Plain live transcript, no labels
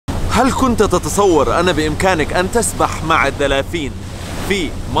هل كنت تتصور أن بإمكانك أن تسبح مع الدلافين في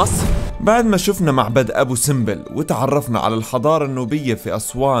مصر؟ بعد ما شفنا معبد أبو سمبل وتعرفنا على الحضارة النوبية في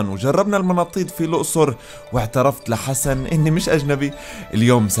أسوان وجربنا المناطيد في الأقصر واعترفت لحسن إني مش أجنبي،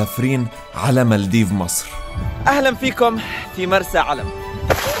 اليوم مسافرين على مالديف مصر. أهلا فيكم في مرسى علم.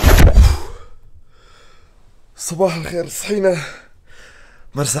 صباح الخير، صحينا.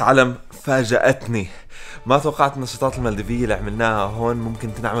 مرسى علم فاجأتني، ما توقعت النشاطات المالديفية اللي عملناها هون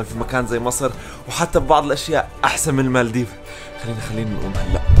ممكن تنعمل في مكان زي مصر، وحتى ببعض الأشياء أحسن من المالديف. خلينا نقوم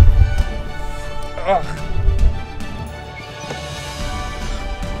هلأ.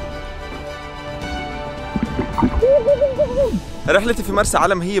 رحلتي في مرسى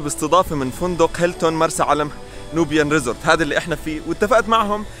علم هي باستضافة من فندق هيلتون مرسى علم نوبيان ريزورت، هذا اللي احنا فيه، واتفقت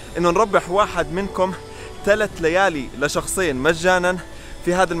معهم انه نربح واحد منكم 3 ليالي لشخصين مجانا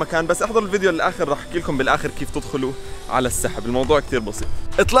في هذا المكان. بس احضروا الفيديو للاخر، راح احكي لكم بالاخر كيف تدخلوا على السحب. الموضوع كتير بسيط.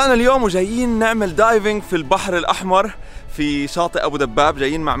 طلعنا اليوم وجايين نعمل دايفنج في البحر الأحمر في شاطئ أبو دباب،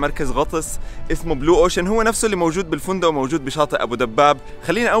 جايين مع مركز غطس اسمه بلو اوشن، هو نفسه اللي موجود بالفندق وموجود بشاطئ أبو دباب.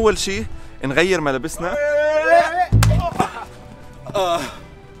 خلينا أول شيء نغير ملابسنا.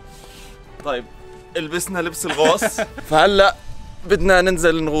 طيب لبسنا لبس الغوص، فهلا بدنا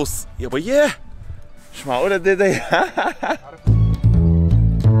ننزل نغوص. يا بيه مش معقولة دي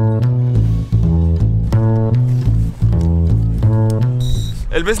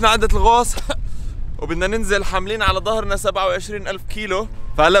لبسنا عدة الغوص وبدنا ننزل حاملين على ظهرنا 27,000 كيلو،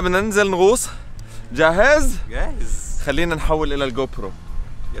 فهلا بدنا ننزل نغوص. جاهز؟ جاهز. خلينا نحول إلى الجو برو.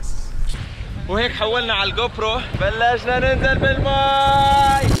 يس. وهيك حولنا على الجو برو، بلشنا ننزل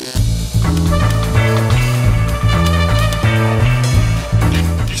بالماي.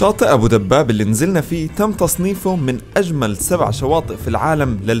 شاطئ أبو دباب اللي نزلنا فيه تم تصنيفه من أجمل 7 شواطئ في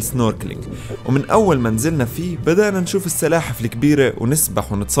العالم للسنوركلينج، ومن أول ما نزلنا فيه بدأنا نشوف السلاحف الكبيرة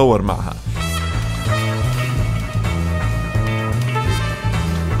ونسبح ونتصور معها.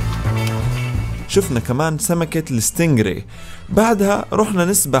 شفنا كمان سمكة الستينجري. بعدها رحنا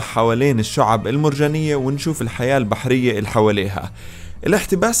نسبح حوالين الشعب المرجانية ونشوف الحياة البحرية اللي حواليها.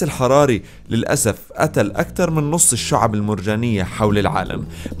 الاحتباس الحراري للأسف قتل أكثر من نص الشعب المرجانية حول العالم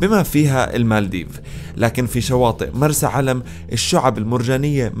بما فيها المالديف، لكن في شواطئ مرسى علم الشعب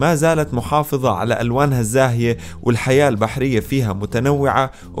المرجانية ما زالت محافظة على ألوانها الزاهية، والحياة البحرية فيها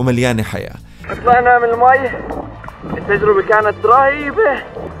متنوعة ومليانة حياة. طلعنا من المي، التجربة كانت رهيبة.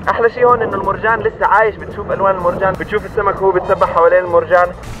 أحلى شيء هون إنه المرجان لسه عايش، بتشوف ألوان المرجان، بتشوف السمك وهو بتسبح حوالين المرجان.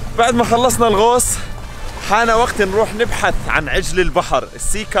 بعد ما خلصنا الغوص حان وقت نروح نبحث عن عجل البحر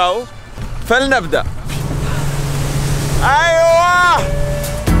السيكاو، فلنبدأ. أيوة،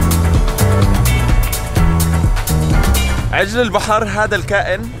 عجل البحر هذا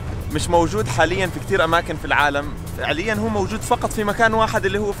الكائن مش موجود حاليا في كتير أماكن في العالم، فعليا هو موجود فقط في مكان واحد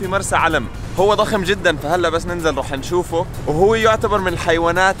اللي هو في مرسى علم. هو ضخم جدا، فهلا بس ننزل رح نشوفه، وهو يعتبر من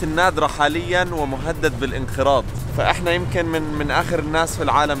الحيوانات النادرة حاليا ومهدد بالانقراض، فاحنا يمكن من آخر الناس في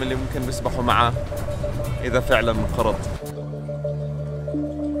العالم اللي ممكن بيسبحوا معاه إذا فعلا انقرض.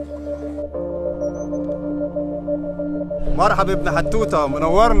 مرحبا ابن حتوتة،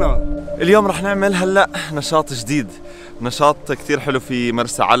 منورنا. اليوم رح نعمل هلا نشاط جديد، نشاط كتير حلو في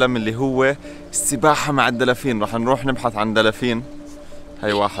مرسى علم اللي هو السباحة مع الدلافين. رح نروح نبحث عن دلافين.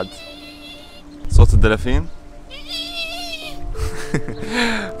 هاي واحد، صوت الدلافين.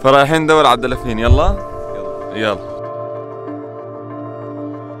 فرايحين ندور على الدلافين. يلا يلا.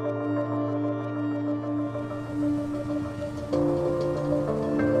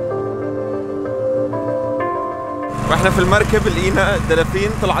 واحنا في المركب لقينا الدلافين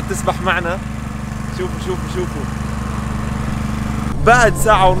طلعت تسبح معنا. شوفوا. بعد 1.5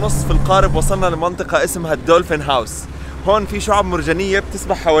 ساعة في القارب وصلنا لمنطقة اسمها الدولفين هاوس. هون في شعاب مرجانية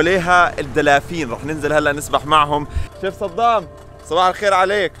بتسبح حواليها الدلافين، رح ننزل هلا نسبح معهم. شيف صدام، صباح الخير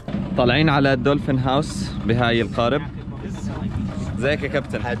عليك. طالعين على الدولفين هاوس بهاي القارب. ازيك يا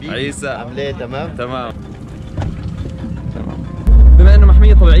كابتن؟ حبيبي عيسى، عامل ايه؟ تمام. بما انه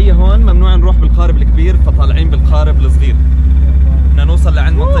محمية طبيعية هون ممنوع نروح بالقارب الكبير، فطالعين بالقارب الصغير. بدنا نوصل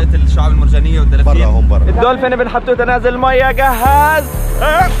لعند منطقة الشعاب المرجانية والدلافين. برا هون برا. الدولفين ابن حتوتة نازل المية، جهز.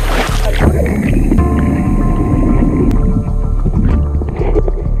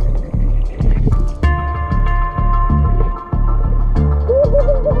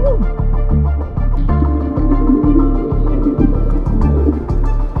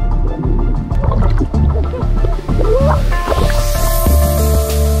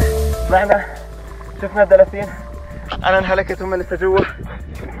 طلعنا شفنا الدلافين، انا انهلكت هم لسه جوا،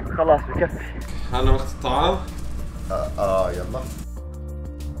 خلاص بكفي. هلا وقت الطعام. يلا.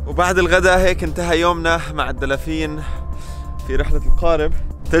 وبعد الغداء هيك انتهى يومنا مع الدلافين في رحلة القارب.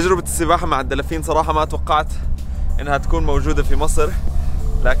 تجربة السباحة مع الدلافين صراحة ما توقعت انها تكون موجودة في مصر،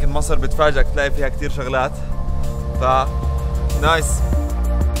 لكن مصر بتفاجئك تلاقي فيها كتير شغلات. ف نايس.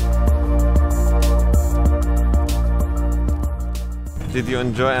 Did you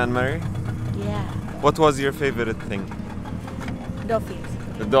enjoy Anne-Marie? Yeah. What was your favorite thing? Dolphins.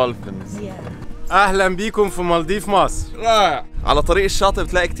 The dolphins. Yeah. اهلا بيكم في مالديف مصر. رائع. على طريق الشاطئ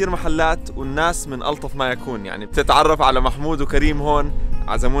بتلاقي كتير محلات والناس من ألطف ما يكون، يعني بتتعرف على محمود وكريم هون،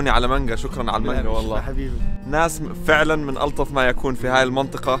 عزموني على مانجا، شكرا على المانجا والله حبيبي. ناس فعلا من ألطف ما يكون في هاي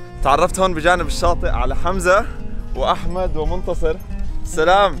المنطقة. تعرفت هون بجانب الشاطئ على حمزة وأحمد ومنتصر.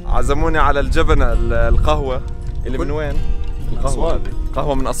 سلام. عزموني على الجبنة القهوة اللي من وين؟ القهوة هذه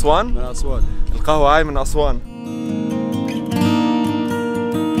قهوة من أسوان؟ من أسوان. القهوة هاي من أسوان.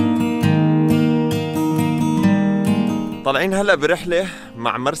 طالعين هلأ برحلة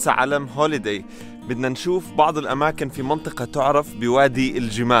مع مرسى علم هوليداي، بدنا نشوف بعض الأماكن في منطقة تعرف بوادي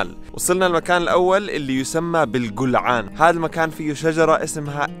الجمال. وصلنا المكان الأول اللي يسمى بالجلعان، هذا المكان فيه شجرة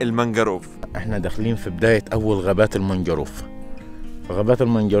اسمها المنجروف. احنا داخلين في بداية أول غابات المنجروف. غابات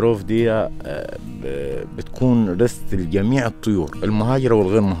المنجروف دي بتكون رست لجميع الطيور المهاجرة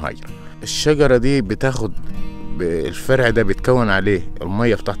والغير مهاجرة. الشجرة دي بتاخد الفرع ده بتكون عليه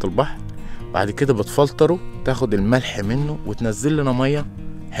المية بتاعت البحر، بعد كده بتفلتره تاخد الملح منه وتنزل لنا مية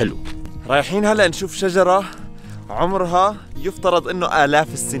حلو. رايحين هلأ نشوف شجرة عمرها يفترض انه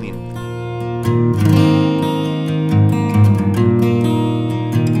آلاف السنين.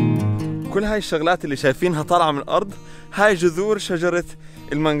 كل هاي الشغلات اللي شايفينها طالعة من الأرض هاي جذور شجرة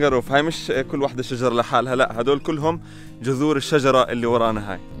المنجروف. هاي مش كل واحدة شجرة لحالها، لا هدول كلهم جذور الشجرة اللي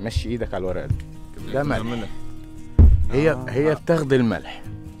ورانا. هاي مشي ايدك على الورقة دي، ده ملح. هي بتاخد الملح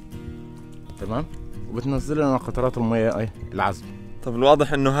تمام وبتنزل لنا قطرات المية العذبة. طب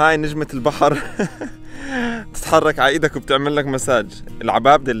الواضح انه هاي نجمة البحر تتحرك على ايدك وبتعمل لك مساج.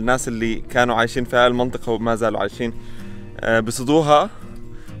 العبابدة الناس اللي كانوا عايشين في هاي المنطقة وما زالوا عايشين بصدوها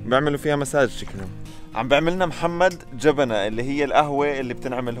بيعملوا فيها مساج شكلهم. عم بيعملنا محمد جبنة اللي هي القهوة اللي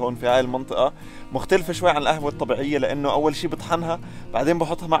بتنعمل هون في هاي المنطقة، مختلفة شوي عن القهوة الطبيعية لأنه أول شي بطحنها بعدين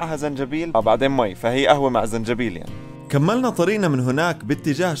بحطها معها زنجبيل بعدين مي، فهي قهوة مع زنجبيل يعني. كملنا طريقنا من هناك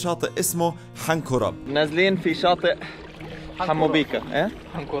باتجاه شاطئ اسمه حنكراب. نازلين في شاطئ حمو بيكا. ايه؟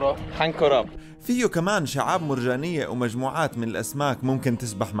 حنكراب. فيه كمان شعاب مرجانية ومجموعات من الأسماك ممكن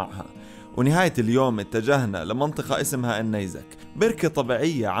تسبح معها. ونهاية اليوم اتجهنا لمنطقة اسمها النيزك، بركة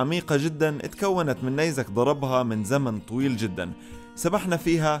طبيعية عميقة جدا تكونت من نيزك ضربها من زمن طويل جدا. سبحنا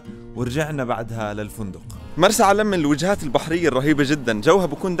فيها ورجعنا بعدها للفندق. مرسى علم من الوجهات البحرية الرهيبة جدا، جوها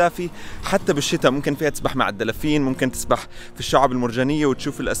بكون دافي حتى بالشتاء، ممكن فيها تسبح مع الدلافين، ممكن تسبح في الشعاب المرجانية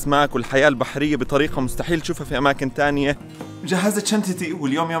وتشوف الأسماك والحياة البحرية بطريقة مستحيل تشوفها في أماكن تانية. جهزت شنطتي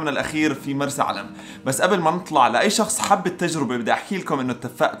واليوم يومنا الأخير في مرسى علم، بس قبل ما نطلع لأي شخص حب التجربة بدي أحكي لكم إنه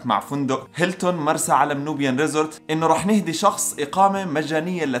اتفقت مع فندق هيلتون مرسى علم نوبيان ريزورت إنه رح نهدي شخص إقامة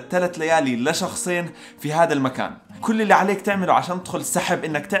مجانية ل3 ليالي لشخصين في هذا المكان. كل اللي عليك تعمله عشان تدخل السحب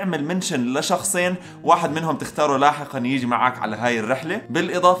انك تعمل منشن لشخصين، واحد منهم تختاره لاحقا يجي معك على هاي الرحلة،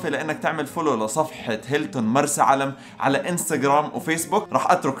 بالاضافة لانك تعمل فولو لصفحة هيلتون مرسى علم على انستغرام وفيسبوك،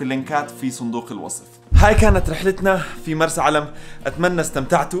 راح اترك اللينكات في صندوق الوصف. هاي كانت رحلتنا في مرسى علم، اتمنى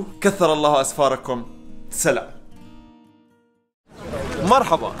استمتعتوا، كثر الله اسفاركم، سلام.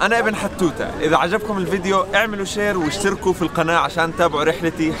 مرحبا، انا ابن حتوتة. اذا عجبكم الفيديو اعملوا شير واشتركوا في القناة عشان تتابعوا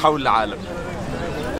رحلتي حول العالم.